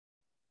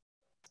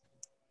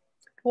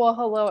Well,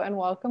 hello and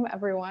welcome,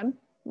 everyone.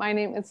 My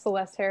name is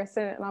Celeste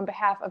Harrison, and on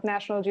behalf of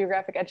National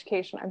Geographic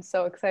Education, I'm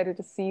so excited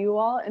to see you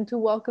all and to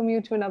welcome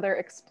you to another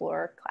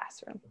Explorer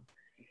Classroom.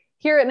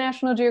 Here at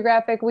National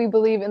Geographic, we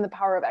believe in the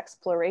power of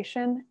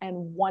exploration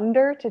and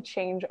wonder to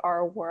change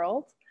our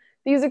world.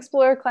 These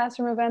Explorer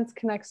Classroom events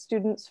connect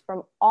students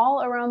from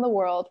all around the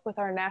world with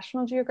our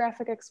National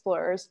Geographic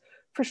Explorers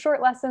for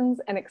short lessons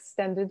and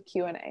extended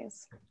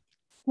Q&As.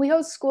 We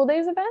host school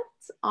days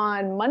events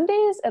on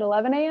Mondays at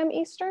 11 a.m.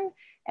 Eastern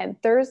and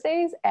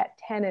Thursdays at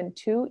 10 and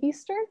 2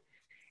 Eastern.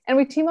 And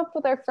we team up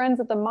with our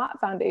friends at the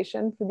Mott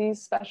Foundation for these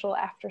special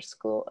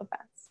after-school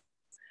events.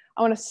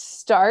 I want to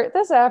start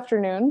this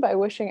afternoon by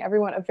wishing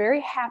everyone a very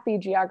happy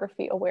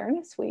Geography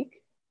Awareness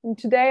Week. And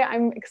today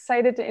I'm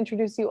excited to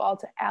introduce you all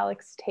to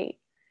Alex Tait.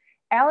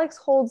 Alex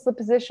holds the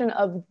position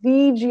of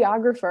the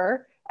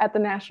geographer at the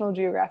National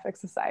Geographic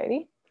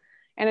Society.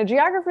 And a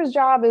geographer's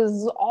job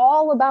is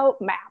all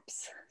about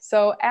maps.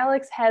 So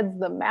Alex heads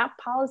the Map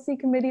Policy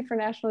Committee for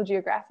National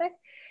Geographic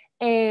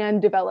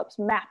and develops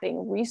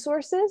mapping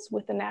resources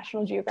with the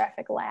National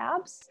Geographic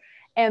Labs.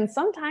 And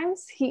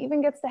sometimes he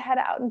even gets to head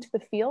out into the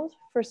field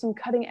for some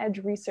cutting edge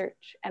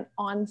research and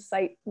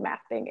on-site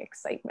mapping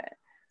excitement.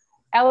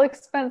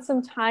 Alex spent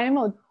some time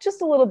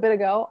just a little bit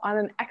ago on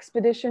an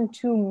expedition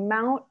to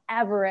Mount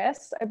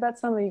Everest. I bet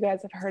some of you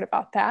guys have heard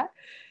about that.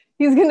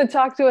 He's going to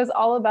talk to us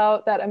all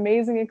about that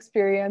amazing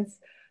experience,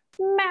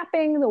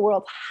 mapping the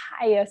world's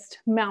highest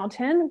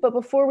mountain. But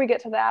before we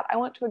get to that, I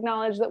want to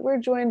acknowledge that we're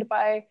joined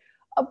by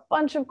a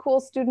bunch of cool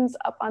students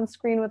up on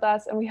screen with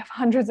us, and we have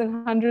hundreds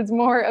and hundreds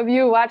more of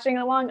you watching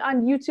along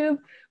on YouTube.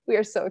 We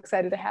are so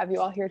excited to have you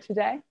all here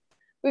today.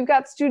 We've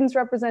got students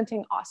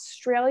representing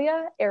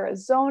Australia,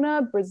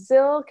 Arizona,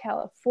 Brazil,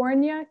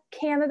 California,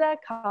 Canada,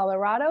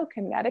 Colorado,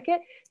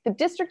 Connecticut, the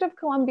District of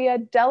Columbia,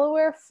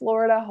 Delaware,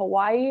 Florida,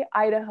 Hawaii,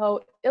 Idaho,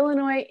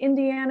 Illinois,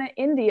 Indiana,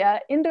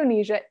 India,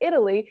 Indonesia,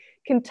 Italy,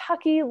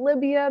 Kentucky,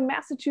 Libya,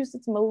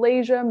 Massachusetts,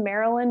 Malaysia,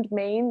 Maryland,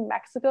 Maine,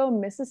 Mexico,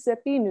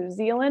 Mississippi, New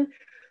Zealand,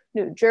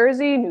 New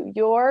Jersey, New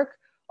York,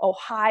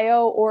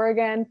 Ohio,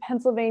 Oregon,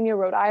 Pennsylvania,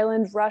 Rhode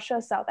Island,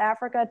 Russia, South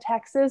Africa,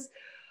 Texas,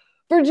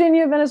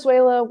 Virginia,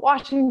 Venezuela,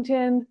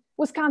 Washington,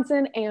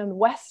 Wisconsin, and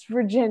West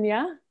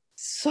Virginia.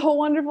 So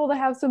wonderful to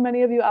have so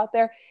many of you out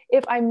there.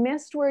 If I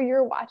missed where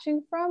you're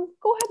watching from,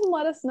 go ahead and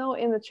let us know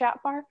in the chat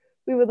bar.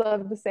 We would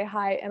love to say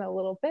hi in a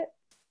little bit.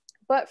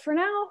 But for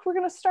now, we're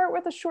going to start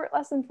with a short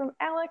lesson from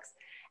Alex.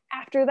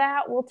 After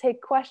that, we'll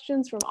take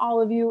questions from all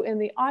of you in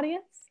the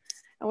audience.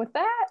 And with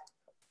that,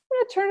 I'm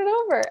going to turn it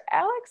over.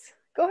 Alex,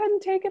 go ahead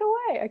and take it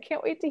away. I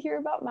can't wait to hear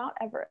about Mount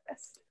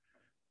Everest.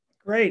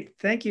 Great.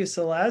 Thank you,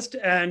 Celeste.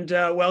 And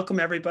welcome,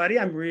 everybody.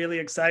 I'm really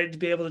excited to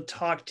be able to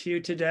talk to you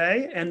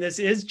today. And this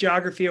is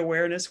Geography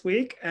Awareness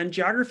Week. And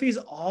geography is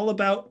all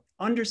about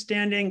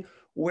understanding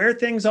where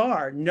things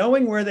are,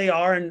 knowing where they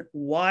are and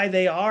why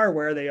they are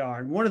where they are.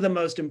 And one of the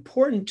most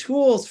important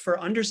tools for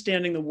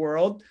understanding the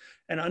world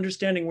and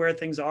understanding where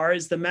things are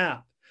is the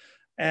map.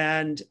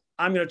 And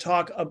I'm going to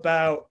talk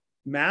about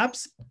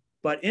maps,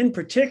 but in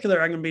particular,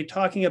 I'm going to be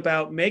talking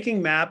about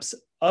making maps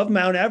of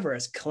Mount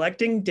Everest,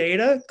 collecting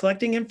data,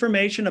 collecting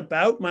information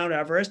about Mount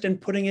Everest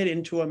and putting it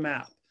into a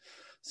map.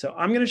 So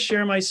I'm going to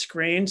share my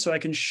screen so I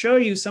can show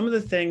you some of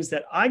the things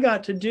that I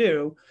got to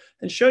do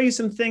and show you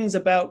some things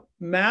about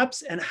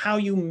maps and how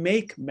you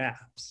make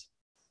maps.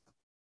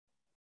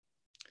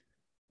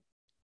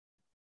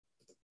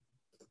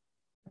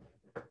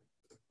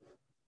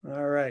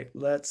 All right,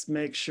 let's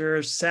make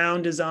sure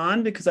sound is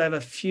on because I have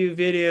a few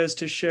videos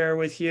to share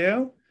with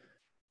you.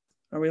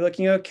 Are we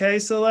looking okay,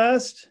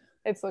 Celeste?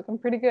 It's looking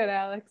pretty good,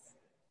 Alex.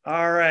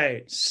 All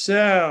right.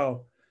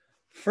 So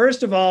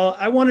first of all,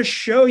 I want to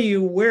show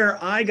you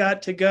where I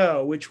got to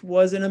go, which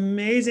was an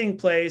amazing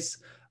place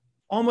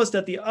almost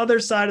at the other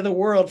side of the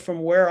world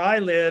from where I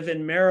live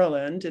in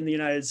Maryland in the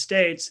United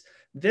States.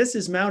 This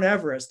is Mount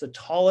Everest, the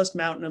tallest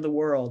mountain in the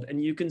world.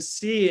 And you can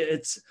see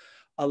it's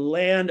a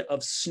land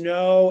of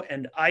snow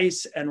and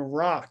ice and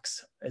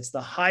rocks. It's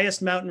the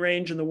highest mountain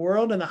range in the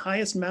world and the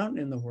highest mountain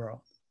in the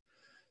world.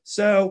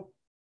 So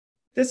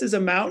this is a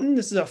mountain.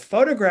 This is a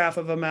photograph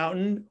of a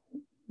mountain.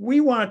 We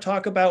want to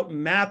talk about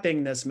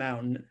mapping this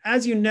mountain.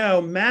 As you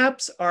know,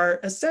 maps are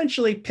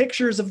essentially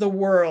pictures of the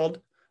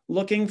world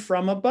looking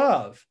from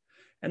above.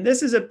 And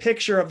this is a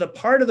picture of the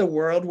part of the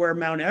world where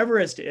Mount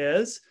Everest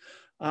is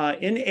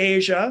in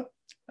Asia,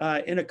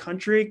 in a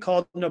country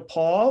called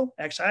Nepal,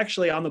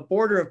 actually on the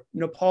border of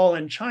Nepal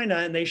and China,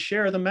 and they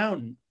share the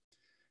mountain.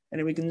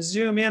 And we can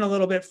zoom in a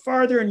little bit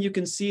farther and you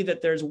can see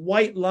that there's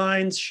white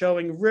lines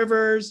showing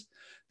rivers.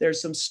 There's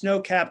some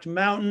snow-capped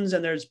mountains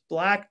and there's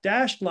black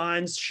dashed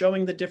lines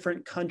showing the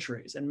different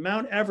countries. And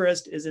Mount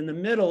Everest is in the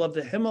middle of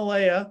the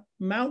Himalaya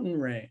mountain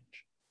range.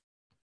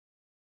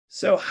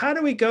 So how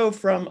do we go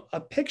from a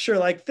picture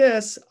like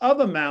this of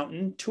a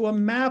mountain to a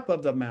map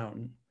of the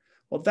mountain?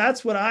 Well,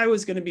 that's what I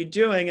was going to be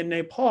doing in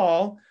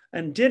Nepal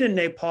and did in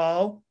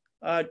Nepal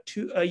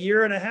a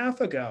year and a half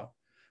ago.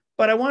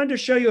 But I wanted to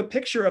show you a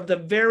picture of the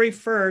very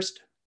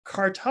first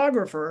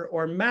cartographer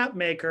or map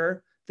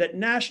maker that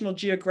National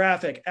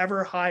Geographic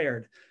ever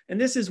hired. And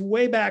this is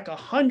way back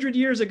 100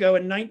 years ago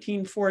in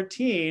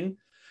 1914.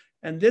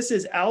 And this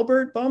is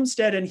Albert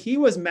Bumstead, and he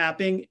was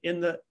mapping in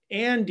the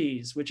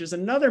Andes, which is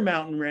another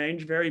mountain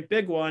range, very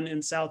big one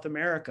in South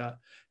America.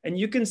 And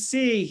you can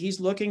see he's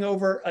looking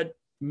over a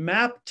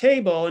map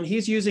table, and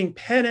he's using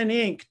pen and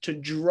ink to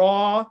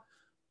draw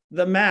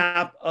the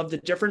map of the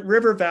different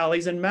river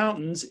valleys and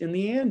mountains in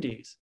the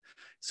Andes.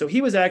 So he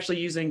was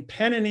actually using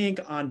pen and ink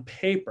on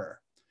paper.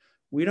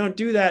 We don't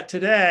do that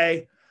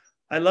today.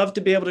 I love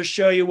to be able to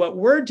show you what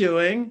we're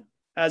doing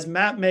as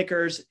map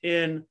makers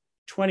in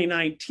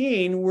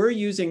 2019. We're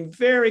using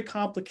very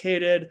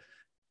complicated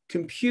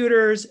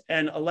computers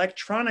and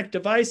electronic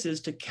devices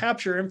to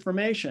capture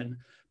information,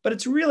 but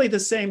it's really the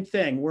same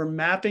thing. We're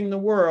mapping the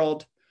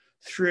world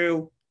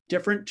through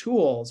different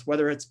tools,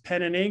 whether it's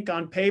pen and ink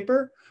on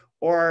paper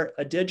or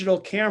a digital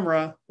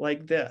camera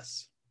like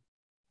this.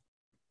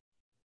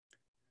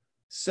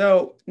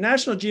 So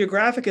National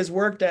Geographic has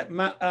worked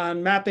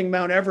on mapping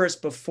Mount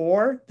Everest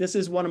before. This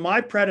is one of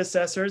my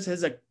predecessors.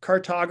 He's a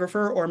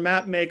cartographer or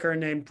map maker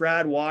named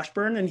Brad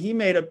Washburn, and he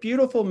made a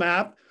beautiful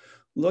map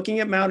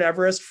looking at Mount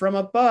Everest from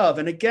above.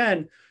 And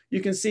again,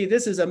 you can see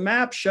this is a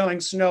map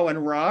showing snow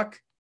and rock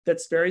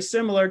that's very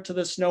similar to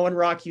the snow and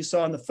rock you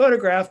saw in the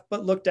photograph,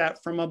 but looked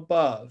at from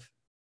above.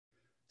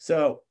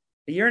 So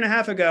a year and a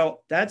half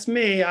ago, that's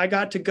me. I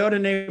got to go to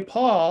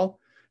Nepal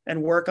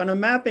and work on a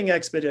mapping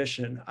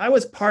expedition. I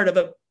was part of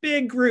a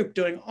big group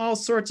doing all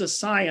sorts of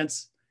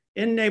science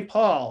in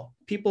Nepal.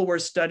 People were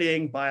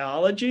studying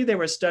biology. They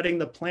were studying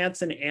the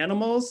plants and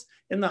animals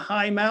in the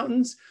high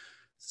mountains.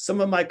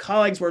 Some of my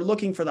colleagues were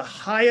looking for the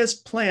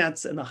highest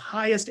plants and the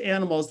highest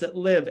animals that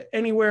live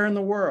anywhere in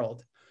the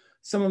world.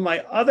 Some of my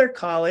other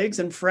colleagues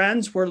and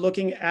friends were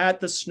looking at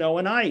the snow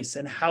and ice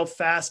and how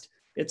fast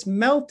it's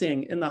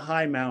melting in the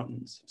high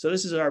mountains. So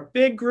this is our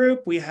big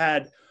group. We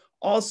had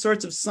all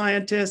sorts of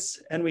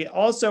scientists, and we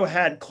also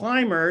had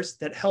climbers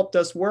that helped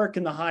us work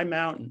in the high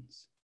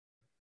mountains.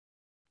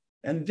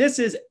 And this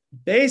is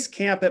base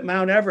camp at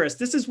Mount Everest.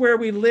 This is where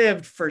we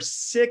lived for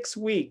 6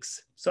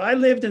 weeks. So I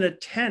lived in a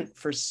tent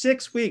for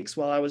 6 weeks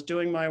while I was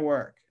doing my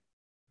work.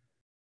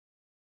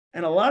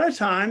 And a lot of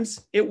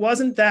times it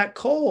wasn't that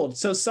cold.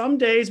 So some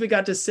days we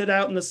got to sit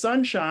out in the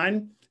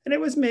sunshine and it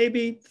was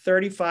maybe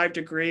 35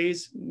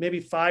 degrees,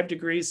 maybe 5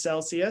 degrees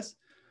Celsius.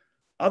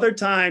 Other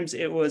times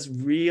it was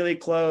really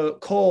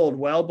cold,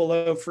 well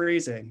below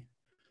freezing.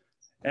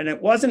 And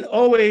it wasn't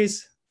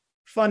always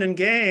fun and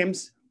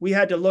games. We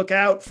had to look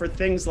out for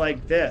things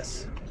like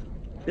this.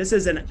 This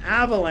is an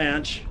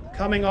avalanche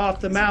coming off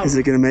the mountain. Is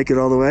it going to make it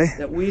all the way?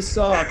 That we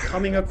saw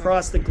coming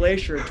across the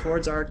glacier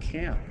towards our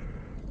camp.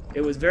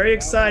 It was very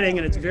exciting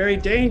and it's very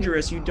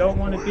dangerous. You don't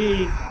want to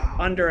be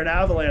under an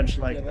avalanche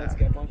like that.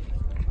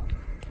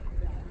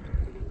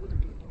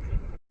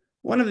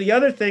 One of the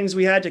other things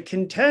we had to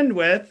contend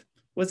with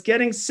was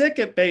getting sick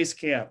at base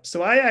camp. So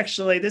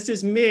this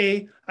is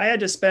me. I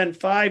had to spend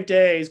 5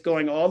 days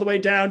going all the way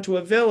down to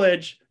a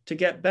village to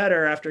get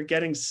better after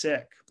getting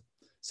sick.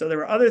 So there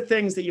were other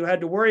things that you had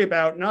to worry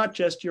about, not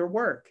just your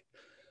work.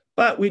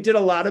 But we did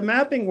a lot of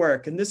mapping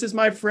work. And this is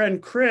my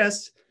friend,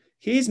 Chris.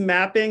 He's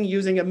mapping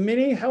using a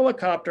mini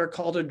helicopter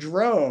called a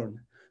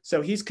drone.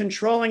 So he's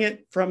controlling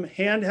it from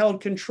handheld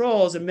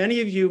controls. And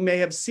many of you may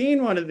have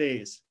seen one of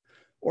these,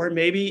 or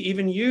maybe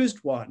even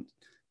used one.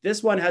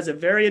 This one has a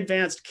very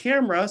advanced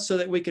camera so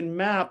that we can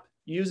map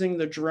using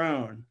the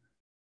drone.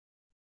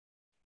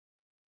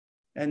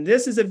 And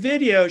this is a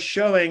video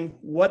showing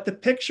what the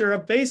picture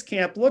of base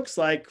camp looks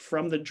like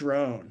from the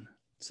drone.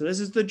 So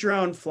this is the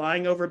drone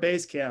flying over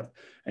base camp.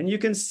 And you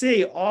can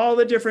see all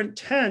the different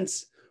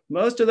tents.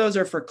 Most of those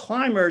are for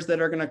climbers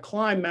that are going to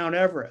climb Mount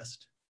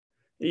Everest.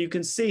 And you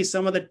can see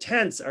some of the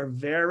tents are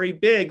very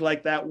big,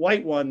 like that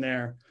white one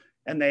there,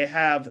 and they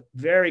have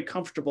very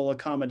comfortable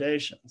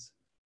accommodations.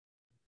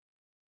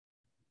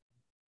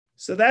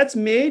 So that's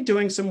me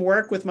doing some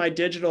work with my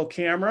digital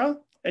camera.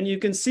 And you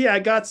can see I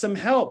got some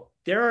help.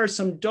 There are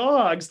some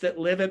dogs that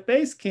live at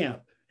base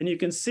camp. And you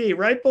can see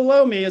right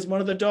below me is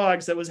one of the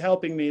dogs that was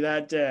helping me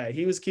that day.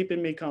 He was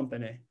keeping me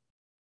company.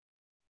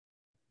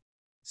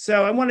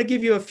 So I want to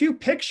give you a few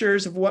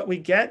pictures of what we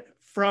get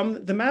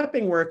from the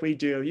mapping work we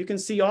do. You can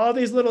see all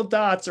these little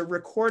dots are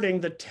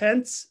recording the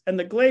tents and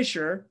the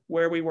glacier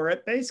where we were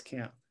at base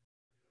camp.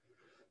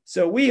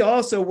 So we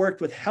also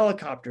worked with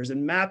helicopters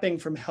and mapping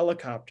from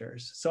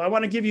helicopters. So I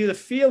want to give you the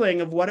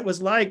feeling of what it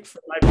was like for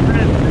my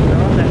friends that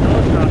were on the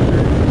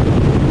helicopter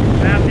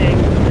mapping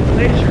the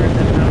glaciers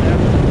at Mount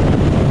Everest.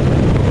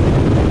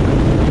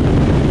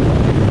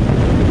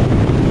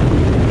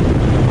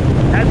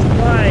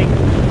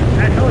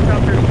 That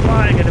helicopter is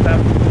flying at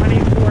about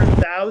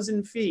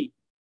 24,000 feet,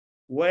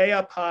 way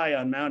up high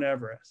on Mount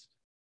Everest.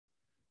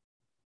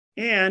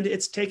 And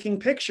it's taking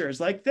pictures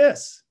like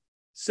this.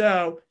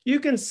 So you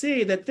can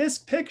see that this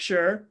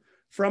picture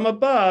from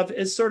above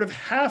is sort of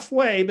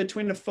halfway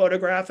between a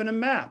photograph and a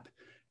map.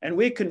 And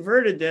we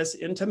converted this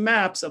into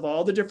maps of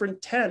all the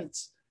different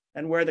tents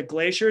and where the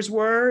glaciers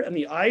were and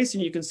the ice.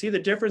 And you can see the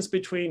difference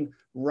between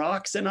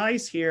rocks and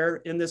ice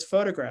here in this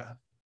photograph.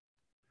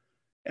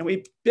 And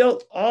we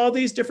built all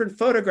these different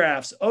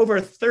photographs,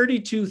 over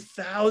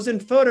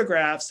 32,000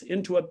 photographs,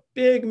 into a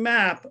big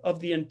map of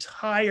the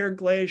entire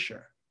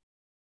glacier.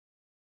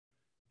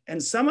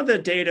 And some of the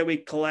data we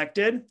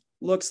collected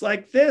looks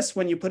like this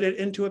when you put it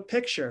into a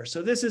picture.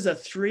 So this is a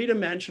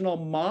three-dimensional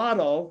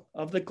model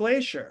of the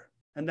glacier.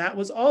 And that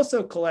was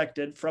also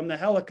collected from the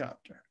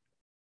helicopter.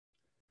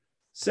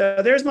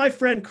 So there's my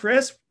friend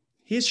Chris.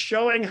 He's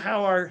showing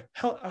how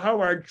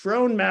our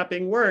drone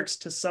mapping works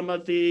to some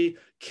of the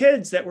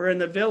kids that were in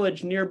the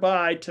village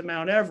nearby to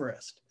Mount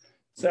Everest.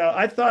 So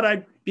I thought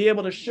I'd be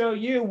able to show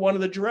you one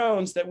of the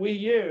drones that we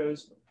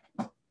use,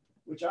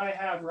 which I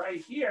have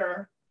right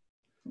here.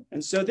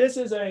 And so this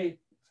is a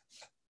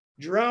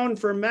drone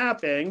for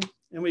mapping,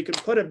 and we can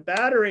put a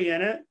battery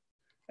in it,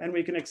 and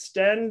we can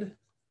extend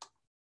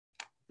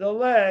the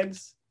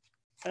legs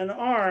and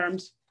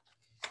arms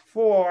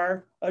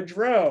for a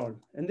drone.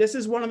 And this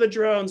is one of the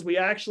drones we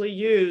actually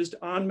used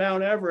on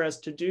Mount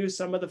Everest to do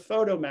some of the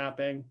photo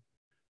mapping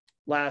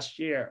last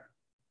year.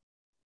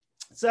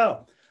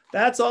 So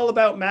that's all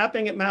about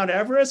mapping at Mount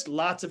Everest,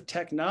 lots of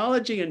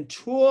technology and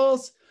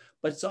tools,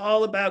 but it's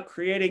all about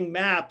creating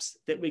maps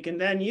that we can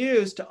then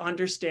use to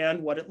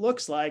understand what it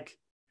looks like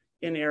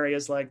in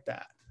areas like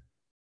that.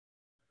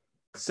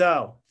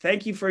 So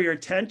thank you for your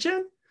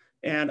attention,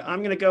 and I'm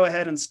going to go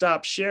ahead and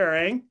stop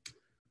sharing,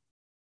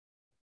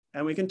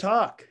 and we can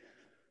talk.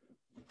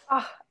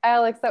 Oh,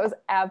 Alex, that was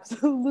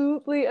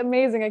absolutely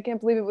amazing. I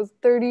can't believe it was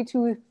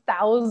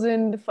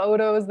 32,000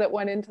 photos that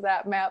went into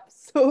that map.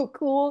 So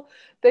cool.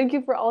 Thank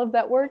you for all of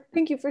that work.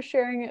 Thank you for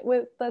sharing it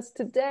with us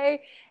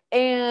today.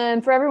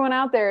 And for everyone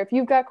out there, if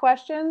you've got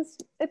questions,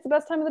 it's the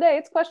best time of the day.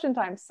 It's question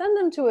time. Send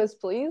them to us,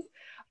 please.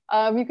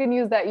 You can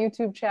use that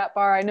YouTube chat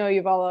bar. I know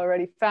you've all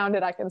already found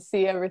it. I can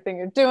see everything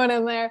you're doing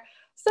in there.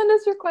 Send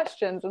us your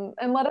questions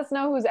and let us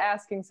know who's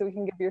asking so we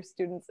can give your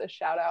students a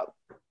shout out.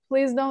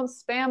 Please don't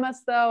spam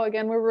us though.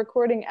 Again, we're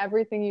recording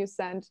everything you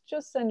send.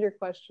 Just send your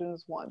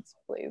questions once,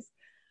 please.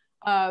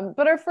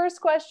 But our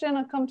first question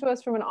will come to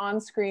us from an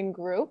on-screen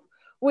group.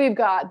 We've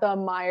got the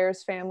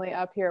Myers family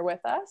up here with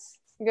us.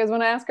 You guys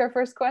want to ask our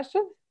first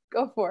question?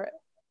 Go for it.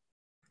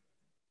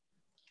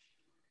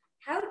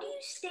 How do you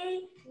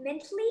stay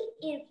mentally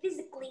and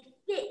physically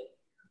fit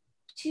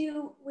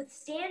to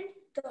withstand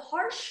the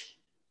harsh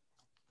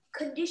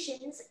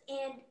conditions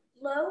and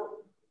low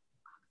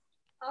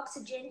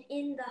oxygen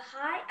in the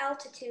high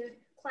altitude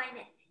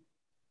climate?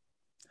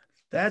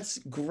 That's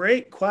a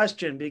great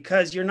question,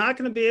 because you're not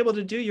going to be able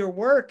to do your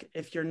work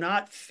if you're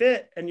not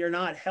fit and you're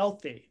not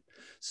healthy.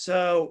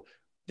 So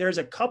there's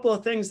a couple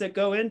of things that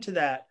go into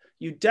that.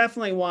 You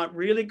definitely want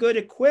really good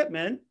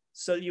equipment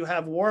so you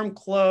have warm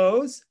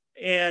clothes.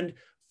 And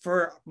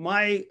for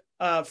my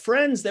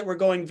friends that were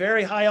going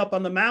very high up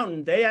on the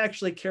mountain, they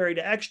actually carried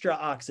extra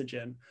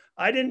oxygen.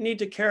 I didn't need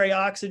to carry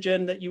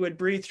oxygen that you would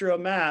breathe through a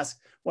mask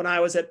when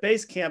I was at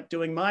base camp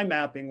doing my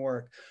mapping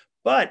work.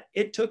 But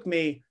it took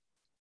me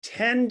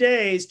 10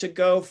 days to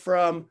go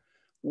from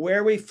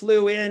where we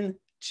flew in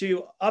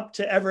to up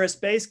to Everest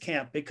Base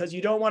Camp, because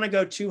you don't want to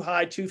go too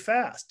high too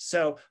fast.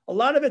 So a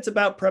lot of it's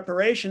about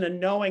preparation and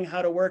knowing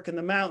how to work in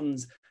the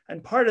mountains.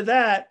 And part of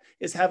that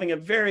is having a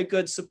very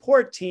good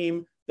support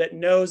team that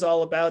knows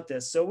all about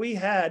this. So we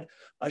had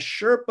a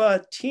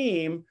Sherpa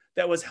team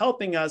that was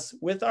helping us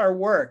with our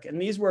work. And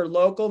these were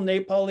local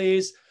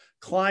Nepalese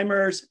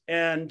climbers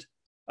and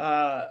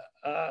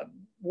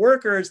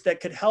workers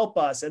that could help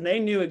us. And they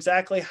knew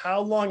exactly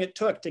how long it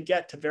took to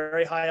get to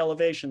very high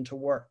elevation to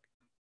work.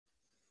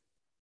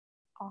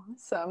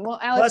 Awesome. Well,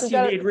 Alex, plus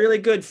you need really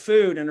good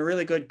food and a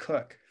really good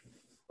cook.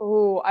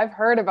 Oh, I've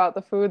heard about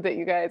the food that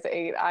you guys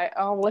ate.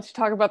 I'll let you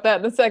talk about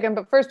that in a second.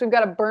 But first, we've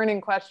got a burning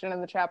question in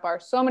the chat bar.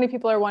 So many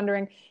people are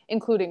wondering,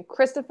 including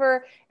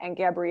Christopher and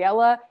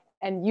Gabriella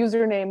and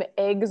username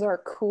eggs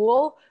are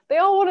cool. They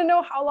all want to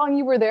know how long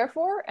you were there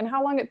for and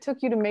how long it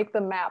took you to make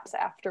the maps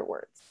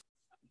afterwards.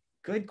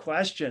 Good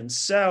question.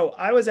 So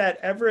I was at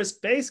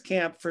Everest Base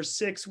Camp for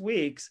 6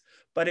 weeks,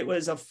 but it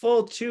was a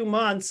full 2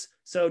 months.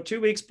 So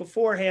 2 weeks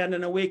beforehand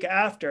and a week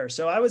after.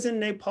 So I was in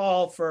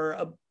Nepal for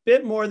a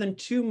bit more than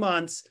 2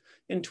 months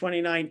in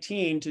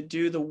 2019 to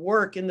do the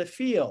work in the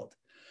field.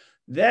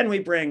 Then we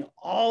bring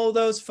all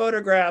those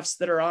photographs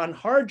that are on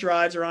hard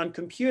drives or on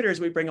computers,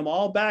 we bring them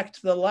all back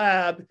to the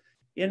lab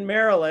in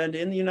Maryland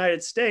in the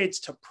United States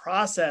to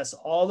process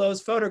all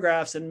those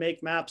photographs and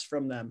make maps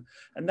from them.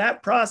 And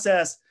that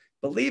process,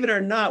 believe it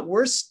or not,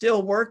 we're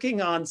still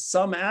working on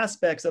some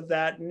aspects of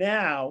that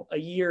now, a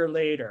year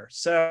later.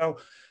 So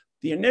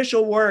the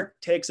initial work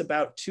takes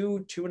about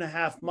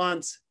 2.5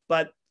 months,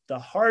 but the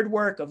hard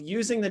work of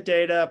using the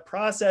data,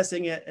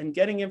 processing it, and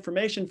getting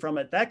information from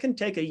it, that can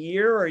take a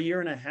year or a year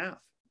and a half.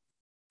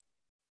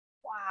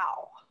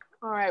 Wow.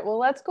 All right, well,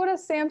 let's go to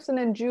Samson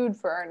and Jude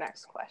for our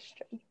next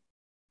question.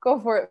 Go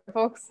for it,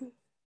 folks.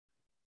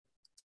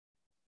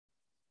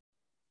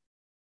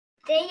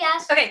 They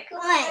asked. Okay,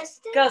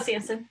 go,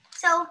 Samson.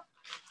 So,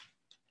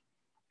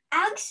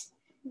 Alex,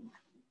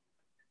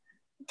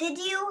 did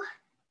you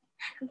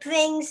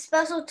bring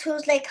special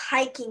tools like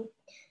hiking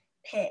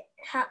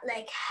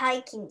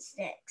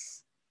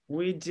sticks?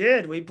 We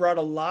did. We brought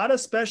a lot of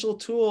special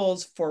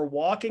tools for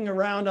walking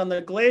around on the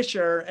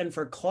glacier and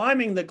for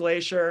climbing the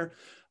glacier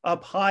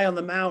up high on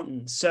the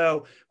mountain.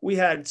 So we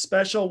had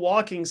special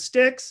walking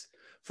sticks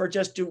for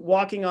just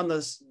walking on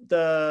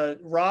the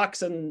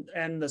rocks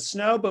and the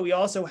snow, but we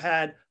also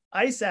had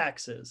ice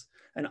axes.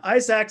 And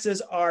ice axes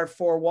are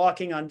for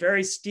walking on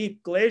very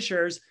steep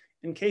glaciers.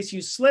 In case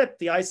you slip,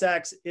 the ice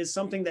axe is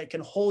something that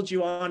can hold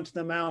you onto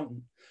the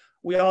mountain.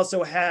 We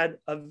also had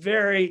a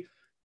very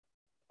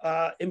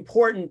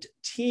important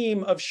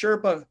team of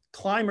Sherpa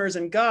climbers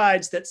and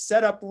guides that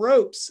set up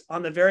ropes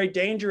on the very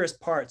dangerous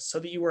parts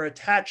so that you were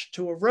attached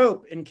to a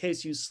rope in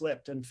case you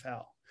slipped and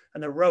fell,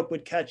 and the rope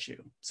would catch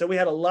you. So we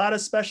had a lot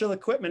of special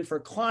equipment for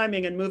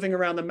climbing and moving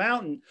around the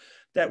mountain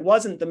that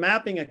wasn't the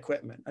mapping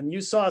equipment. And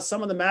you saw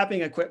some of the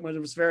mapping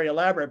equipment was very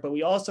elaborate, but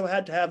we also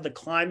had to have the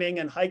climbing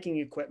and hiking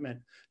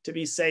equipment to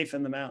be safe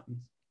in the mountains.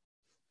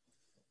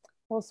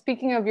 Well,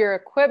 speaking of your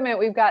equipment,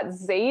 we've got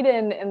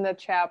Zayden in the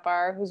chat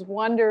bar who's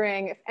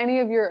wondering if any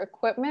of your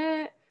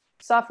equipment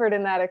suffered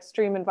in that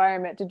extreme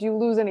environment. Did you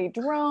lose any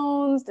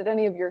drones? Did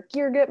any of your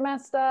gear get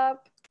messed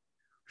up?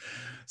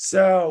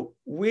 So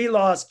we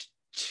lost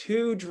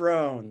 2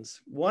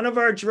 drones. One of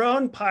our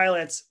drone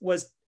pilots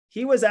was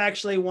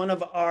actually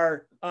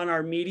on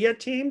our media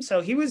team.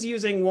 So he was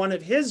using one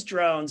of his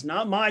drones,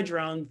 not my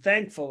drone,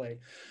 thankfully.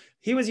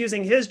 He was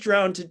using his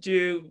drone to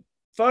do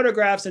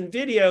photographs and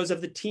videos of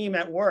the team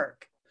at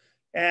work.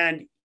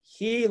 And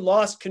he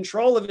lost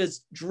control of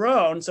his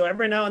drone. So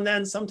every now and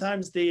then,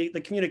 sometimes the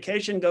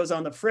communication goes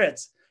on the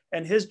fritz,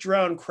 and his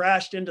drone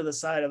crashed into the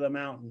side of the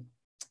mountain.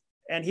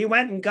 And he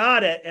went and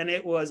got it, and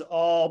it was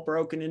all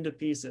broken into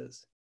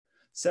pieces.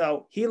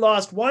 So he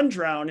lost 1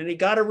 drone and he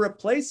got a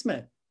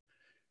replacement.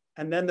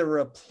 And then the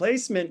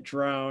replacement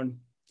drone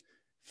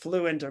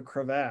flew into a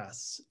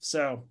crevasse.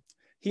 So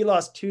he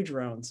lost 2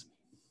 drones.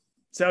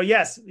 So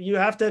yes, you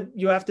have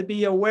to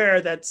be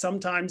aware that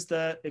sometimes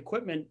the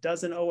equipment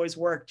doesn't always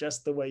work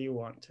just the way you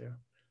want to.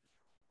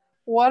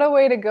 What a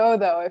way to go,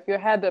 though, if you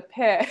had to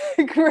pick,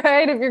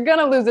 right? If you're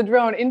gonna lose a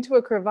drone into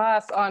a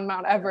crevasse on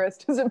Mount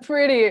Everest, is a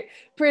pretty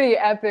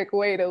epic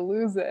way to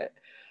lose it.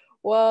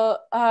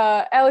 Well,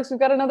 Alex, we've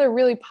got another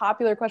really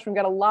popular question.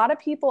 We've got a lot of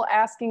people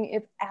asking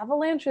if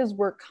avalanches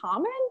were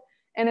common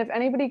and if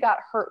anybody got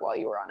hurt while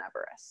you were on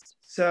Everest.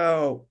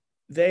 So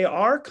they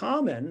are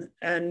common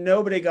and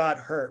nobody got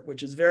hurt,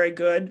 which is very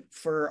good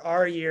for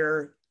our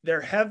year.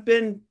 There have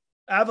been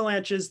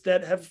avalanches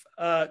that have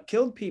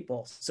killed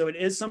people. So it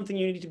is something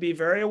you need to be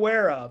very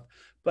aware of.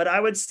 But I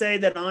would say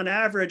that on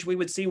average, we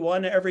would see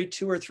one every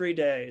 2 or 3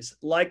 days,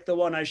 like the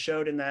one I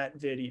showed in that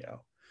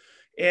video.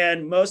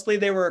 And mostly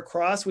they were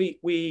across.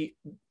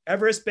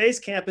 Everest Base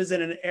Camp is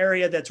in an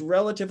area that's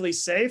relatively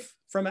safe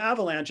from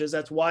avalanches.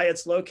 That's why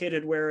it's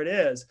located where it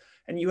is.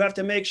 And you have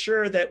to make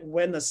sure that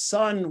when the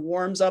sun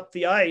warms up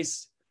the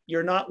ice,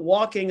 you're not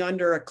walking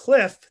under a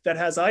cliff that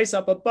has ice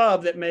up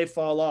above that may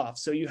fall off.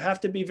 So you have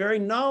to be very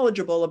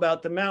knowledgeable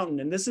about the mountain.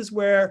 And this is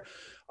where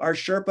our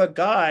Sherpa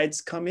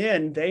guides come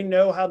in. They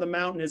know how the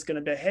mountain is going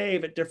to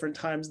behave at different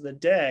times of the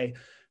day.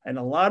 And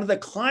a lot of the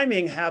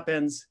climbing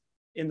happens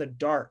in the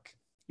dark.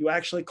 You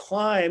actually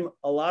climb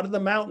a lot of the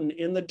mountain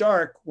in the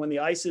dark when the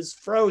ice is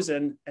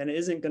frozen and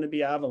isn't going to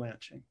be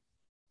avalanching.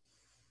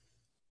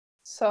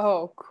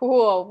 So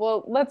cool.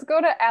 Well, let's go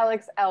to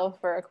Alex L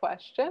for a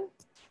question.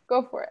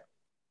 Go for it.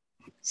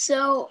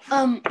 So,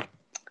 how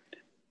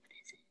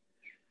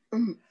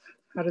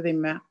do they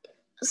map?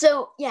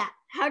 So, yeah,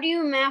 how do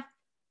you map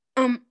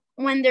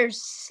when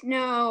there's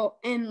snow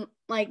and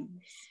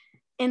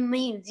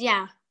leaves?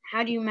 Yeah,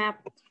 how do you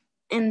map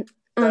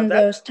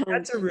those times?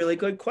 That's a really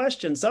good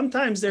question.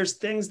 Sometimes there's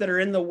things that are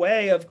in the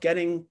way of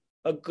getting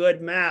a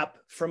good map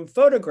from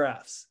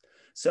photographs.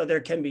 So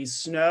there can be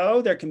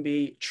snow, there can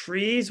be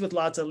trees with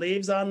lots of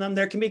leaves on them,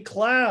 there can be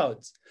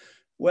clouds.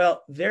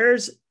 Well, there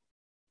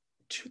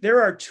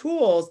are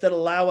tools that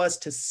allow us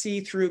to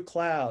see through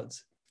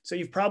clouds. So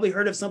you've probably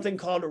heard of something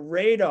called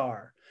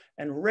radar.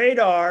 And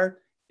radar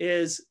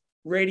is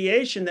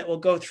radiation that will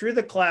go through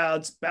the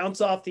clouds,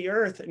 bounce off the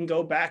earth, and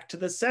go back to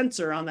the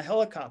sensor on the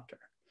helicopter.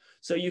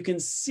 So you can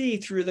see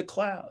through the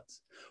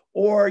clouds,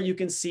 or you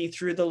can see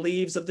through the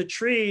leaves of the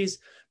trees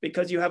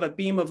because you have a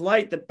beam of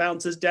light that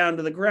bounces down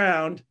to the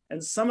ground,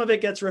 and some of it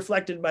gets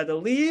reflected by the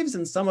leaves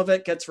and some of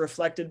it gets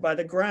reflected by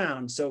the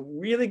ground. So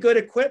really good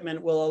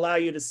equipment will allow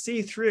you to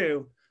see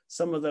through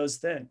some of those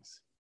things.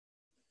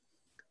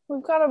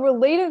 We've got a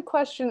related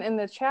question in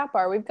the chat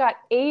bar. We've got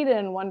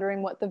Aiden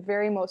wondering what the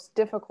very most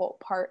difficult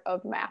part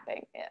of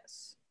mapping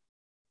is.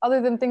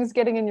 Other than things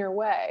getting in your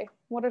way,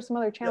 what are some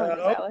other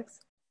challenges, Alex?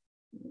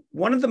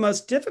 One of the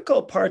most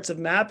difficult parts of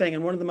mapping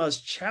and one of the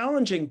most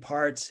challenging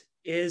parts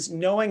is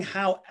knowing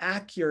how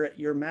accurate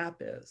your map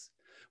is.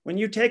 When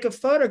you take a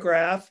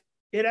photograph,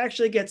 it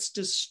actually gets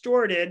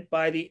distorted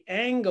by the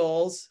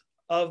angles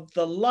of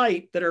the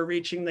light that are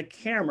reaching the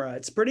camera.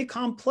 It's pretty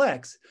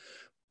complex,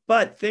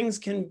 but things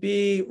can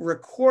be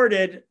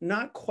recorded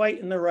not quite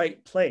in the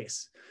right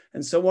place.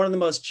 And so one of the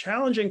most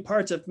challenging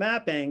parts of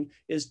mapping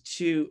is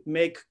to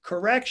make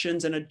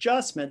corrections and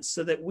adjustments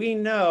so that we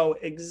know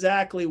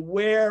exactly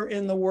where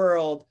in the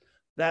world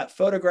that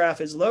photograph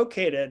is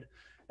located.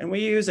 And we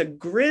use a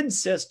grid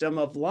system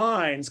of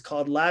lines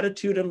called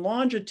latitude and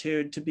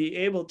longitude to be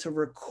able to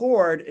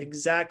record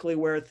exactly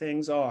where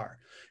things are.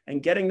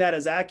 And getting that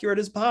as accurate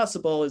as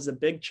possible is a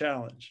big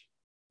challenge.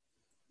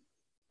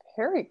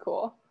 Very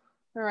cool.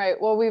 All right,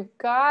 well, we've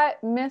got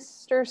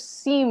Mr.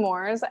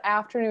 Seymour's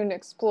Afternoon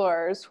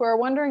Explorers who are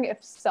wondering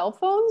if cell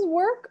phones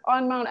work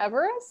on Mount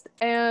Everest.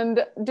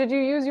 And did you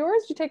use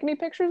yours? Did you take any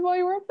pictures while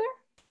you were up there?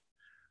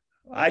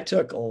 I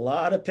took a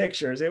lot of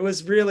pictures. It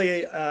was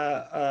really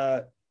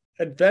an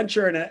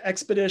adventure and an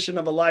expedition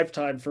of a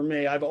lifetime for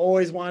me. I've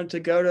always wanted to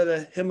go to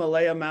the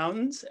Himalaya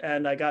mountains,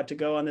 and I got to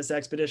go on this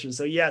expedition.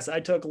 So yes, I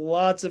took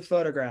lots of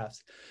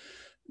photographs.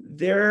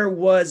 There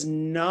was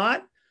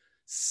not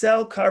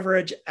cell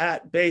coverage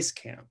at base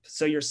camp.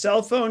 So your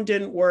cell phone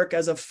didn't work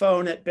as a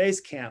phone at base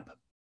camp,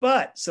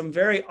 but some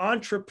very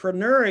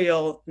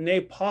entrepreneurial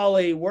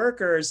Nepali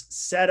workers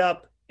set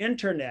up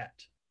internet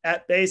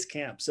at base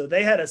camp. So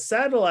they had a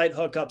satellite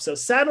hookup. So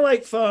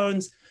satellite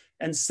phones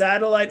and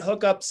satellite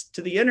hookups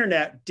to the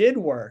internet did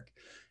work.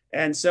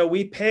 And so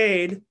we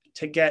paid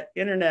to get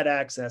internet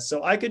access.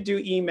 So I could do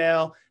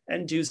email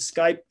and do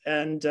Skype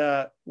and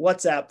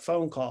WhatsApp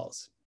phone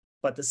calls.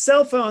 But the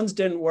cell phones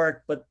didn't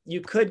work, but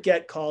you could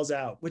get calls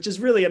out, which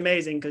is really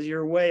amazing because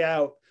you're way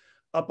out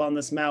up on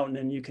this mountain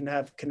and you can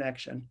have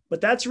connection.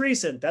 But that's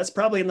recent. That's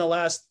probably in the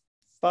last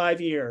 5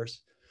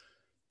 years,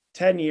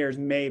 10 years,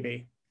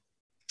 maybe.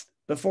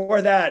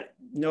 Before that,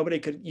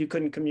 you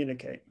couldn't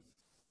communicate.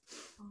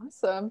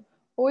 Awesome.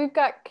 Well, we've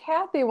got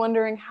Kathy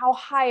wondering how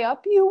high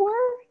up you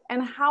were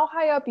and how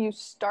high up you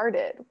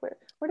started.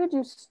 Where did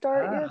you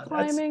start your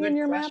climbing and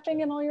your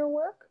mapping and all your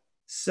work?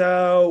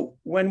 So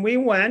when we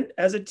went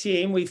as a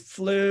team, we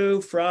flew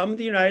from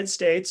the United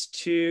States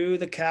to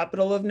the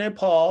capital of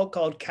Nepal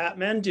called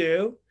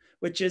Kathmandu,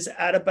 which is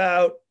at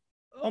about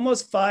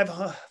almost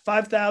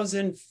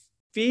 5,000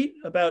 feet,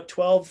 about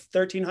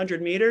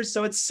 1,300 meters.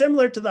 So it's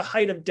similar to the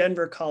height of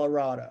Denver,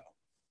 Colorado,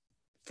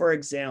 for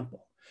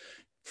example.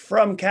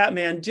 From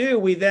Kathmandu,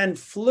 we then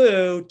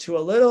flew to a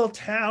little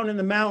town in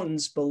the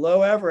mountains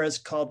below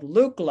Everest called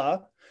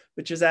Lukla,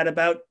 which is at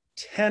about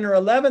 10 or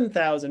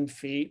 11,000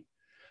 feet,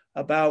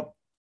 about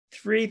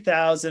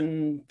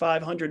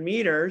 3,500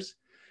 meters.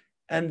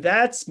 And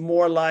that's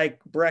more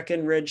like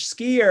Breckenridge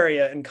ski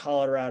area in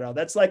Colorado.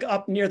 That's like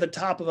up near the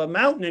top of a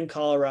mountain in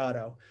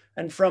Colorado.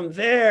 And from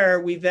there,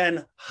 we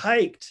then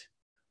hiked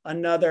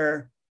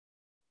another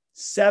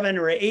 7,000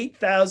 or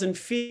 8,000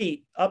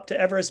 feet up to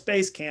Everest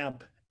Base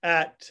Camp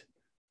at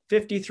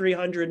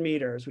 5,300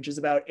 meters, which is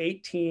about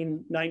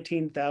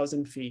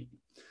 19,000 feet.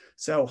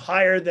 So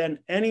higher than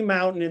any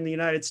mountain in the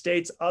United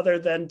States other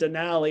than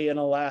Denali in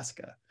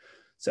Alaska.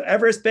 So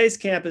Everest Base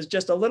Camp is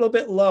just a little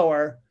bit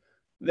lower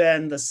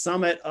than the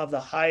summit of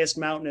the highest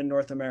mountain in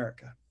North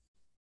America.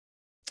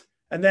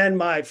 And then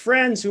my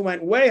friends who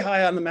went way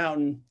high on the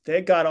mountain,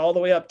 they got all the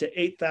way up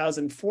to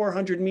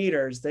 8,400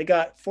 meters. They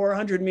got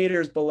 400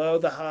 meters below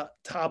the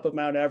top of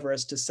Mount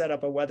Everest to set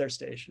up a weather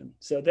station.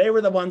 So they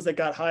were the ones that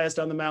got highest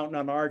on the mountain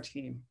on our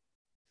team.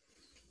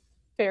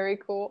 Very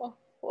cool.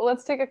 Well,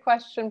 let's take a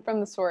question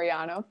from the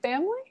Soriano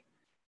family.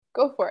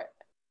 Go for it.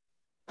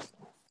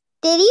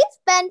 Did you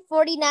spend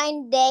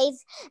 49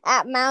 days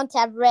at Mount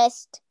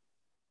Everest?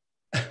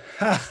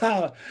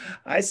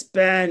 I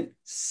spent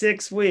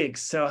 6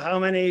 weeks. So how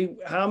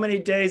many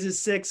days is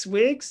 6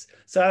 weeks?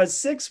 So I was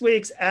 6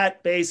 weeks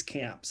at base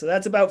camp. So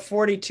that's about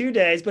 42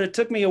 days, but it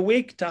took me a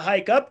week to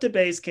hike up to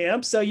base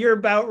camp. So you're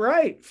about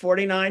right.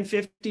 49,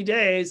 50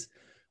 days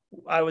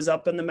I was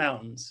up in the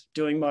mountains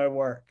doing my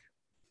work.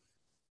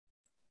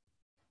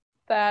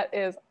 That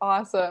is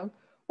awesome.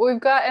 We've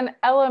got an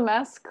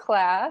LMS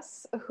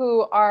class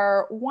who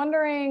are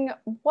wondering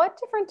what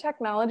different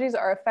technologies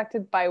are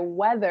affected by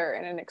weather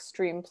in an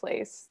extreme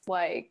place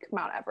like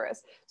Mount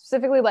Everest,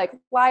 specifically like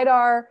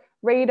LiDAR,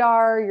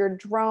 radar, your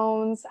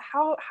drones.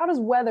 How does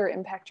weather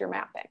impact your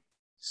mapping?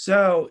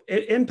 So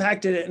it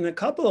impacted it in a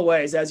couple of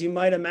ways, as you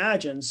might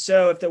imagine.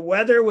 So if the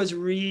weather was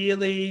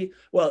really,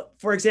 well,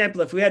 for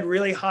example, if we had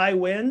really high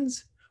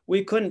winds,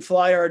 we couldn't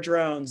fly our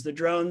drones. The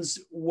drones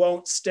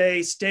won't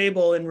stay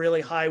stable in really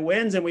high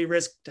winds, and we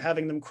risked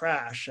having them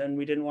crash, and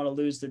we didn't want to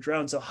lose the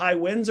drone. So high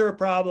winds are a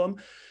problem.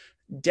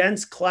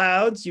 Dense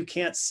clouds, you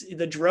can't see.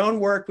 The drone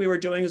work we were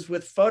doing is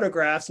with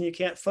photographs, and you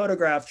can't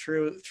photograph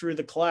through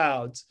the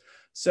clouds.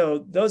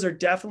 So those are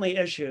definitely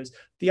issues.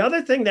 The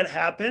other thing that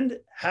happened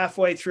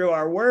halfway through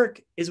our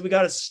work is we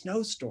got a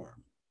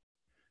snowstorm.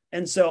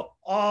 And so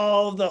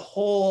the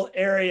whole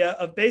area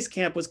of base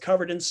camp was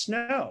covered in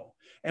snow.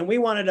 And we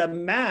wanted a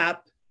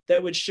map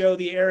that would show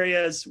the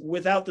areas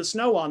without the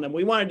snow on them.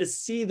 We wanted to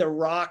see the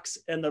rocks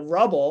and the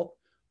rubble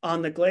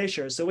on the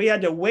glaciers. So we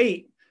had to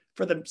wait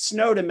for the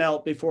snow to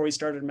melt before we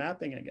started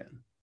mapping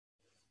again.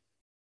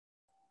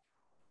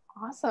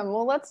 Awesome.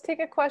 Well, let's take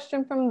a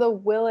question from the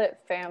Willett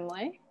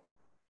family.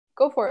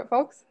 Go for it,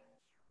 folks.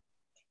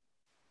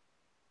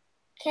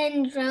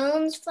 Can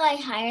drones fly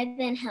higher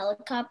than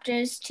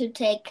helicopters to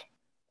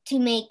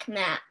make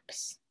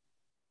maps?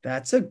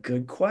 That's a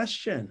good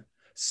question.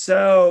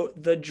 So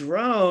the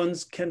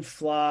drones can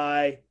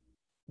fly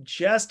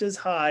just as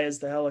high as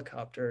the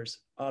helicopters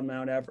on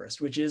Mount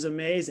Everest, which is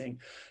amazing.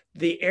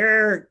 The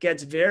air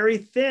gets very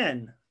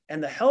thin,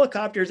 and the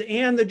helicopters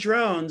and the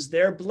drones,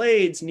 their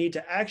blades need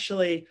to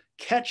actually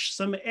catch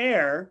some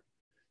air.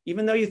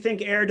 Even though you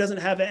think air doesn't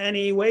have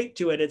any weight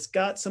to it, it's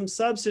got some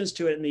substance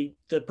to it, and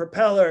the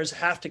propellers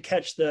have to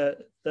catch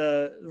the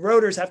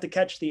rotors have to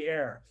catch the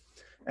air.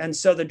 And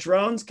so the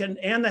drones can,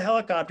 and the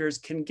helicopters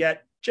can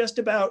get just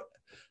about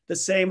the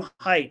same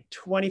height,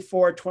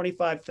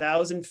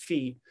 25,000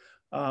 feet,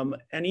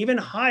 and even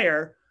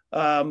higher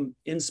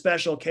in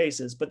special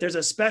cases. But there's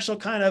a special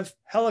kind of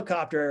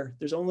helicopter.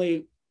 There's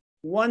only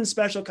one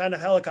special kind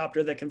of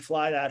helicopter that can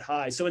fly that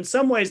high. So in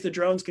some ways, the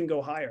drones can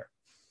go higher.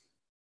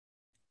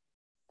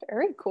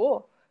 Very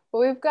cool.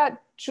 Well, we've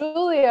got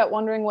Juliet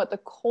wondering what the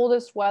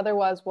coldest weather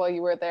was while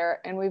you were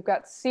there. And we've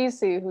got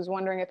Cece who's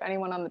wondering if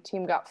anyone on the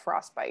team got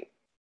frostbite.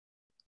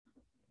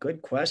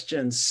 Good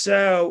question.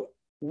 So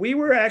we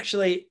were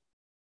actually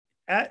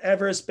at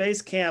Everest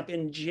Base Camp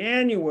in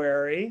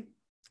January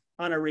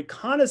on a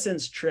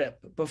reconnaissance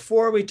trip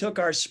before we took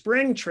our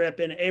spring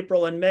trip in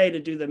April and May to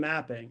do the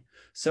mapping.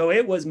 So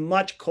it was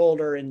much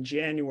colder in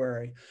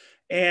January.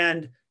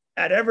 And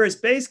at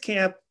Everest Base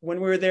Camp,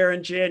 when we were there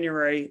in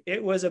January,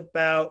 it was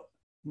about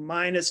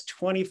minus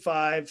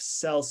 25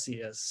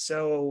 Celsius.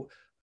 So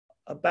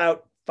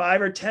about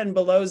 5 or 10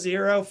 below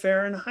zero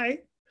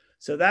Fahrenheit.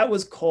 So that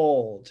was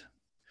cold.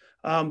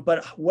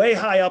 But way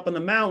high up on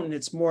the mountain,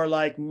 it's more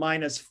like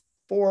minus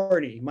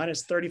 40,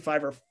 minus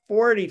 35 or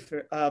 40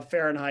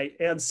 Fahrenheit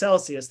and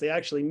Celsius. They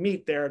actually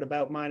meet there at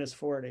about minus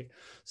 40.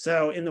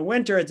 So in the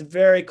winter, it's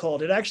very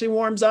cold. It actually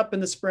warms up in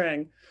the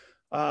spring.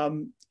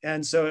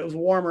 And so it was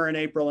warmer in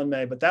April and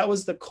May, but that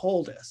was the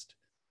coldest.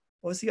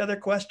 What was the other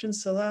question,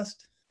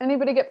 Celeste?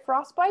 Anybody get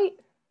frostbite?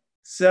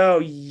 So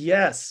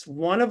yes,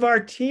 one of our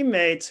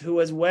teammates who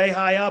was way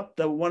high up,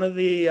 one of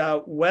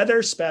the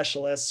weather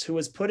specialists who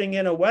was putting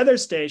in a weather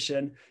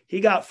station, he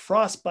got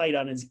frostbite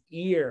on his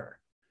ear.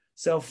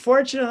 So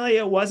fortunately,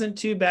 it wasn't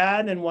too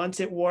bad. And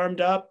once it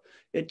warmed up,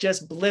 it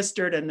just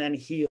blistered and then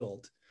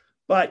healed.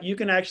 But you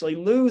can actually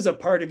lose a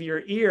part of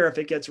your ear if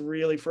it gets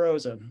really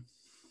frozen.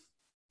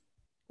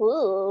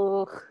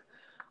 Ooh.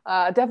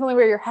 Definitely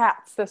wear your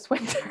hats this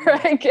winter,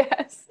 I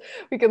guess.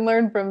 We can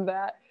learn from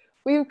that.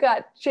 We've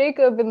got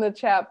Jacob in the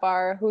chat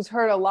bar who's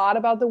heard a lot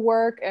about the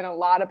work and a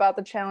lot about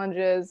the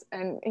challenges.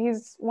 And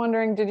he's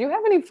wondering, did you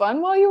have any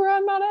fun while you were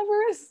on Mount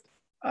Everest?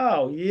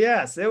 Oh,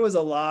 yes, it was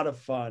a lot of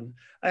fun.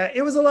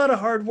 It was a lot of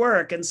hard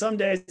work. And some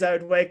days I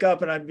would wake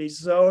up and I'd be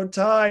so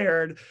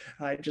tired.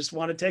 I just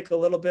want to take a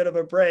little bit of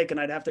a break, and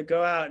I'd have to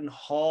go out and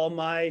haul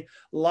my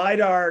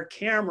LiDAR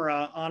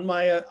camera on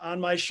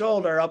my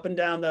shoulder up and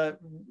down the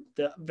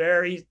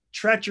very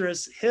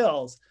treacherous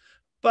hills.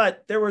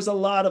 But there was a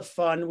lot of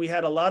fun. We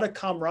had a lot of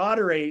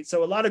camaraderie.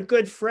 So a lot of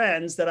good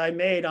friends that I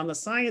made on the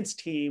science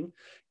team.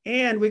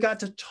 And we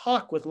got to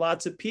talk with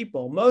lots of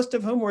people, most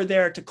of whom were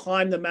there to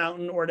climb the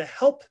mountain or to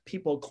help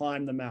people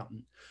climb the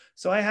mountain.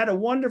 So I had a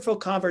wonderful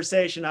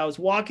conversation. I was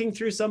walking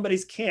through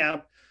somebody's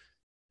camp,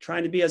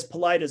 trying to be as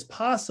polite as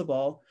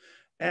possible.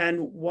 And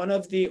one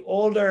of the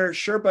older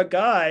Sherpa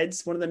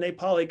guides, one of the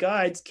Nepali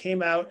guides,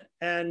 came out,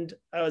 and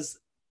I was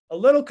a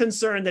little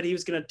concerned that he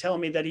was going to tell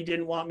me that he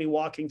didn't want me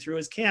walking through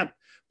his camp.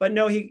 But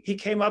no, he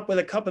came up with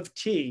a cup of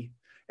tea.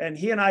 And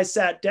he and I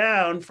sat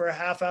down for a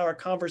half-hour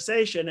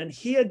conversation, and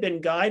he had been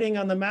guiding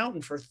on the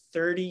mountain for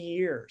 30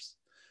 years.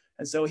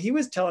 And so he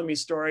was telling me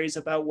stories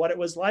about what it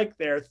was like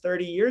there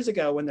 30 years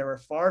ago when there were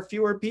far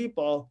fewer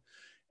people,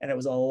 and it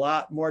was a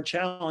lot more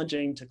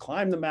challenging to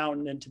climb the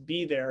mountain and to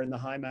be there in the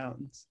high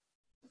mountains.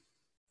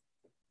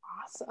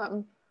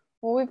 Awesome.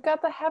 Well, we've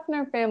got the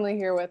Hefner family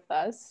here with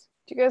us.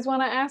 Do you guys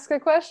want to ask a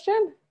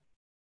question?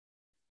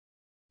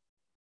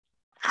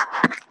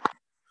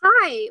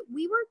 Hi,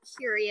 we were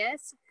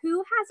curious,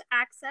 who has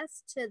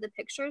access to the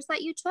pictures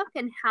that you took,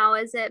 and how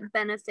is it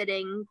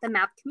benefiting the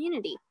map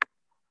community?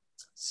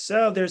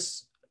 So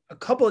there's a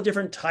couple of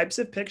different types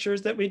of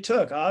pictures that we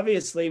took.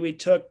 Obviously, we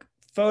took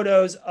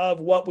photos of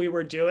what we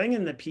were doing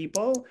and the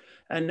people,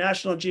 and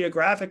National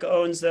Geographic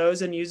owns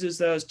those and uses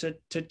those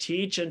to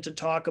teach and to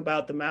talk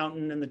about the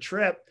mountain and the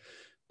trip.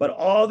 But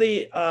all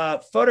the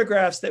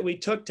photographs that we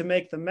took to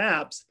make the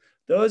maps,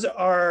 those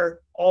are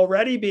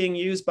already being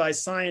used by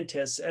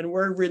scientists, and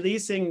we're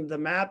releasing the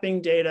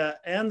mapping data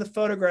and the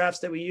photographs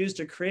that we use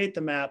to create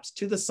the maps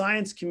to the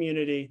science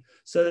community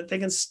so that they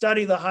can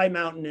study the high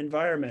mountain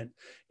environment.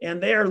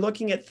 And they are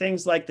looking at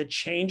things like the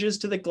changes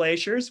to the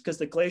glaciers, because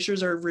the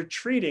glaciers are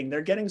retreating,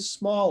 they're getting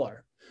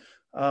smaller.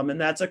 And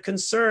that's a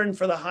concern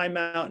for the high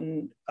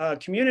mountain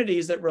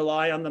communities that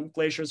rely on the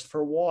glaciers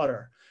for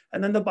water.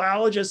 And then the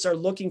biologists are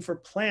looking for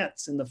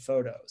plants in the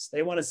photos.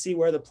 They want to see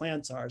where the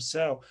plants are.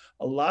 So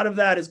a lot of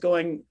that is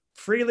going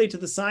freely to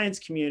the science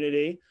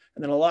community.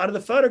 And then a lot of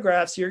the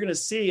photographs you're going to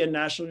see in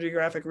National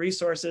Geographic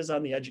resources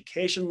on the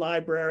education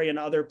library and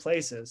other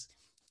places.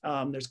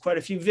 There's quite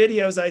a few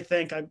videos, I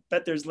think. I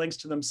bet there's links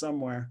to them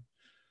somewhere.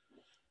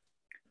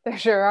 There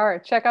sure are.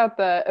 Check out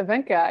the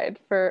event guide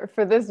for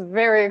this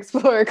very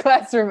Explorer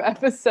Classroom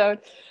episode.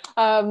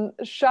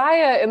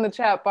 Shaya in the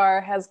chat bar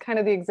has kind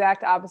of the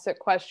exact opposite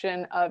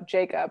question of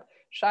Jacob.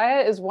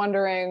 Shaya is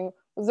wondering,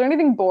 was there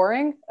anything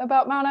boring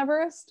about Mount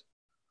Everest?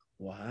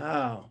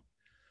 Wow.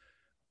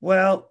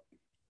 Well,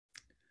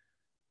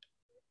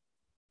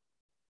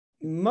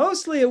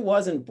 mostly it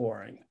wasn't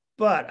boring,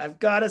 but I've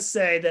got to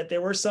say that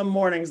there were some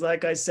mornings,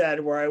 like I said,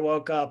 where I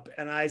woke up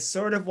and I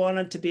sort of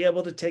wanted to be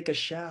able to take a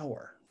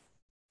shower.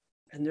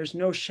 And there's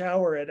no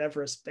shower at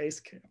Everest Base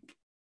Camp.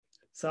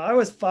 So I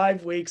was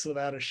 5 weeks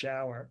without a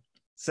shower.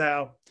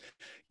 So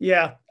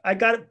yeah, I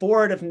got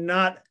bored of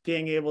not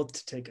being able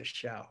to take a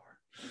shower.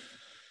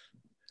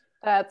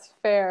 That's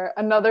fair.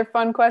 Another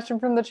fun question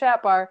from the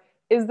chat bar.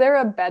 Is there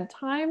a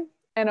bedtime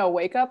and a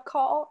wake-up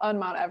call on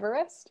Mount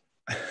Everest?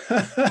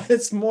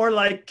 It's more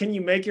like, can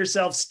you make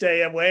yourself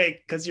stay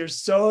awake because you're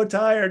so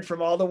tired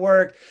from all the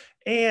work,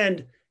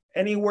 and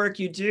any work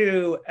you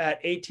do at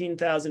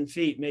 18,000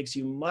 feet makes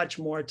you much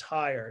more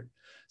tired.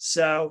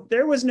 So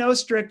there was no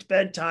strict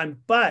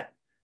bedtime, but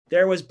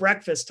there was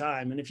breakfast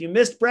time. And if you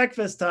missed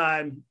breakfast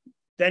time,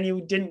 then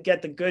you didn't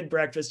get the good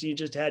breakfast. You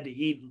just had to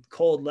eat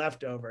cold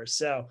leftovers.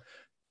 So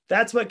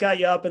that's what got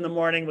you up in the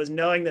morning, was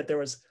knowing that there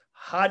was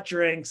hot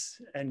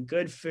drinks and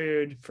good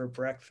food for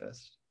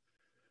breakfast.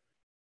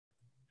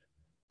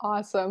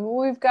 Awesome.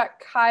 We've got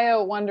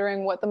Kaya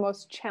wondering what the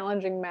most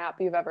challenging map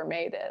you've ever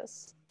made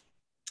is.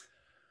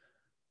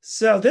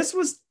 So this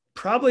was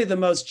probably the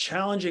most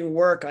challenging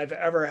work I've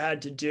ever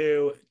had to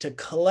do, to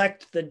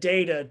collect the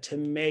data to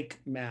make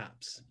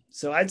maps.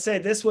 So I'd say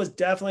this was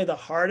definitely the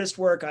hardest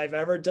work I've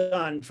ever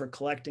done for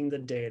collecting the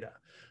data.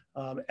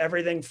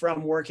 Everything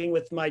from working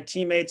with my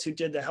teammates who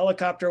did the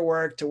helicopter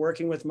work to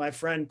working with my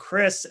friend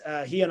Chris.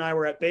 He and I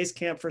were at base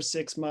camp for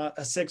 6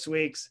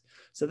 weeks.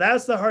 So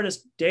that's the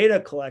hardest data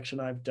collection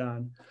I've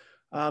done.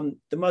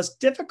 The most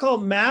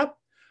difficult map.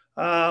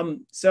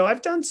 So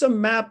I've done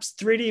some maps,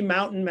 3D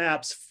mountain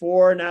maps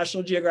for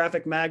National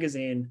Geographic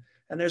magazine.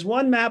 And there's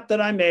one map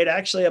that I made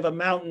actually of a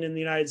mountain in the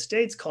United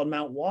States called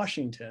Mount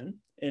Washington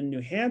in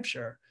New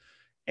Hampshire.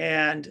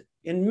 And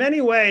in many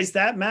ways,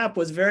 that map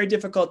was very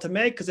difficult to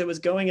make because it was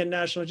going in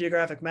National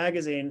Geographic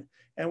magazine.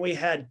 And we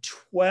had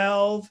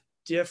 12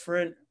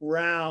 different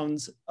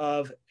rounds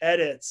of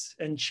edits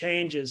and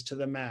changes to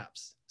the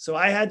maps. So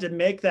I had to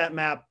make that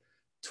map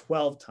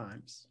 12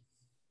 times.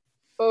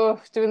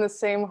 Oh, doing the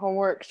same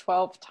homework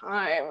 12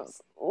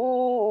 times.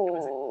 Ooh. It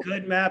was a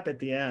good map at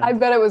the end. I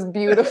bet it was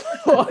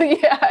beautiful.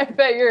 Yeah, I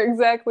bet you're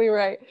exactly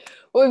right.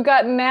 Well, we've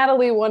got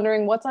Natalie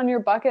wondering, what's on your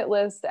bucket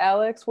list,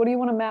 Alex? What do you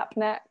want to map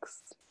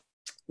next?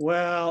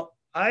 Well,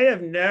 I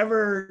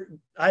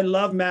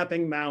love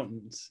mapping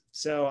mountains.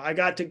 So I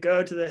got to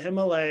go to the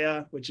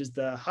Himalaya, which is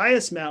the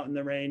highest mountain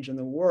range in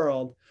the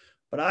world.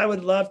 But I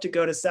would love to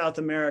go to South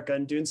America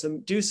and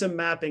do some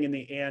mapping in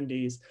the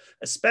Andes,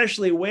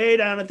 especially way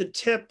down at the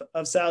tip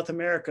of South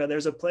America.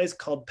 There's a place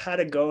called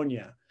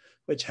Patagonia,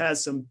 which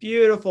has some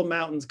beautiful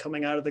mountains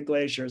coming out of the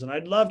glaciers. And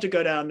I'd love to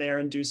go down there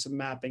and do some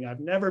mapping. I've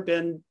never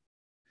been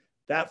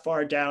that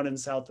far down in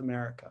South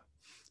America.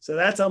 So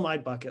that's on my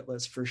bucket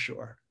list for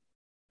sure.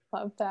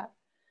 Love that.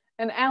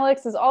 And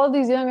Alex, as all of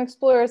these young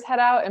explorers head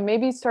out and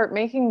maybe start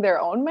making their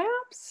own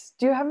maps,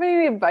 do you have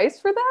any advice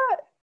for that?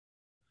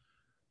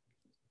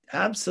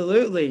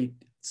 Absolutely.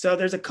 So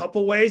there's a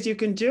couple ways you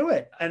can do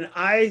it. And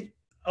I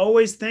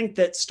always think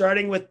that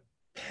starting with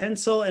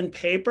pencil and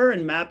paper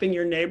and mapping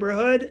your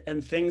neighborhood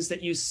and things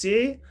that you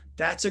see,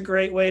 that's a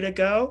great way to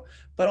go.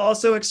 But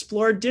also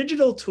explore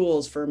digital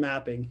tools for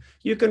mapping.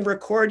 You can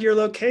record your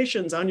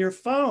locations on your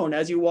phone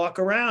as you walk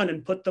around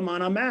and put them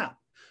on a map.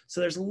 So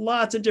there's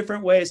lots of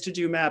different ways to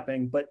do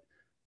mapping, but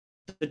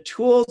the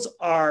tools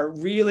are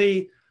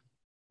really,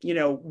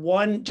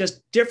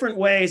 just different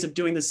ways of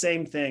doing the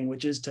same thing,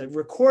 which is to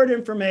record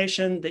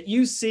information that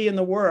you see in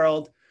the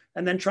world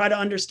and then try to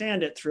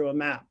understand it through a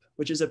map,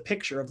 which is a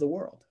picture of the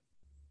world.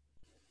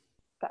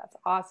 That's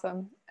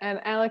awesome. And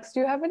Alex, do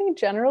you have any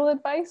general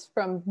advice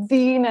from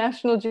the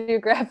National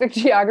Geographic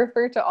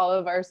geographer to all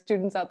of our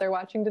students out there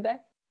watching today?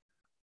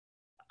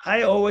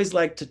 I always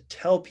like to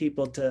tell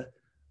people to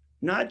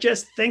not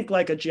just think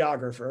like a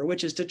geographer,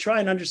 which is to try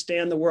and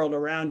understand the world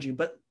around you,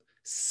 but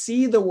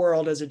see the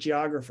world as a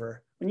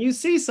geographer. When you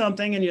see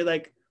something and you're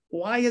like,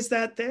 why is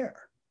that there?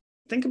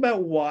 Think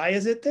about, why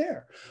is it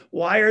there?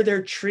 Why are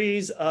there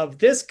trees of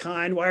this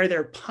kind? Why are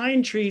there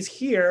pine trees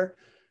here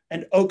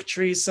and oak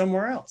trees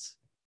somewhere else?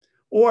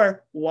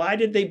 Or why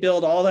did they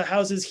build all the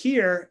houses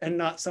here and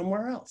not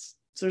somewhere else?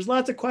 So there's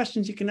lots of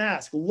questions you can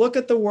ask. Look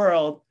at the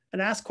world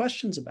and ask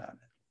questions about it.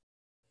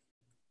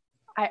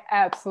 I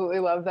absolutely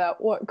love that.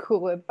 What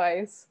cool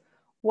advice.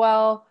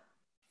 Well,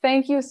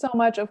 thank you so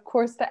much, of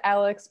course, to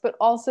Alex, but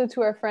also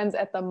to our friends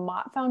at the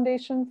Mott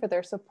Foundation for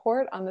their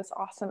support on this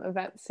awesome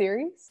event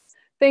series.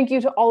 Thank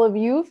you to all of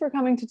you for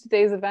coming to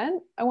today's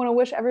event. I want to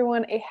wish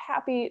everyone a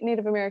happy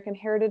Native American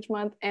Heritage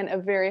Month and a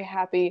very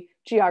happy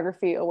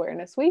Geography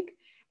Awareness Week.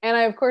 And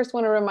I, of course,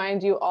 want to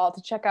remind you all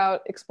to check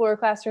out Explorer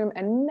Classroom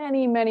and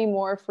many, many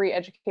more free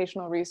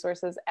educational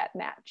resources at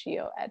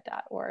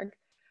natgeoed.org.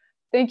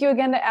 Thank you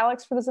again to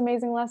Alex for this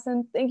amazing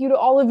lesson. Thank you to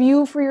all of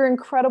you for your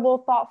incredible,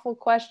 thoughtful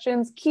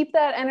questions. Keep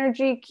that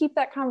energy, keep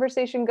that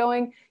conversation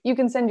going. You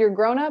can send your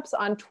grown-ups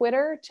on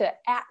Twitter to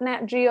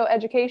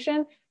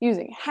 @natgeoeducation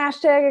using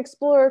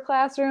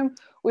 #ExplorerClassroom.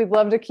 We'd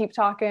love to keep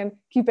talking,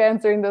 keep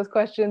answering those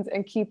questions,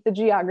 and keep the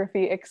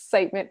geography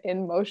excitement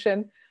in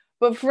motion.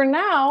 But for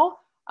now,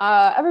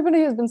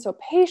 everybody has been so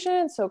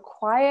patient, so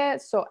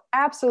quiet, so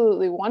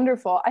absolutely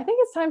wonderful. I think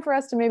it's time for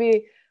us to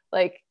maybe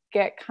like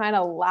get kind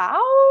of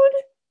loud.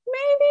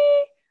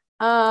 Maybe.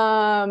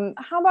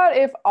 How about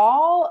if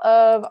all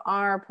of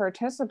our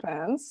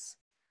participants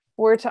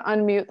were to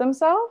unmute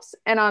themselves,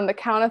 and on the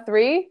count of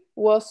 3,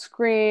 we'll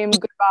scream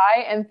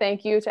goodbye and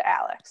thank you to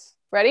Alex.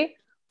 Ready?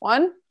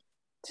 1,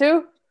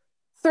 2,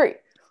 3.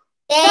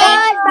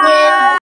 Thank you.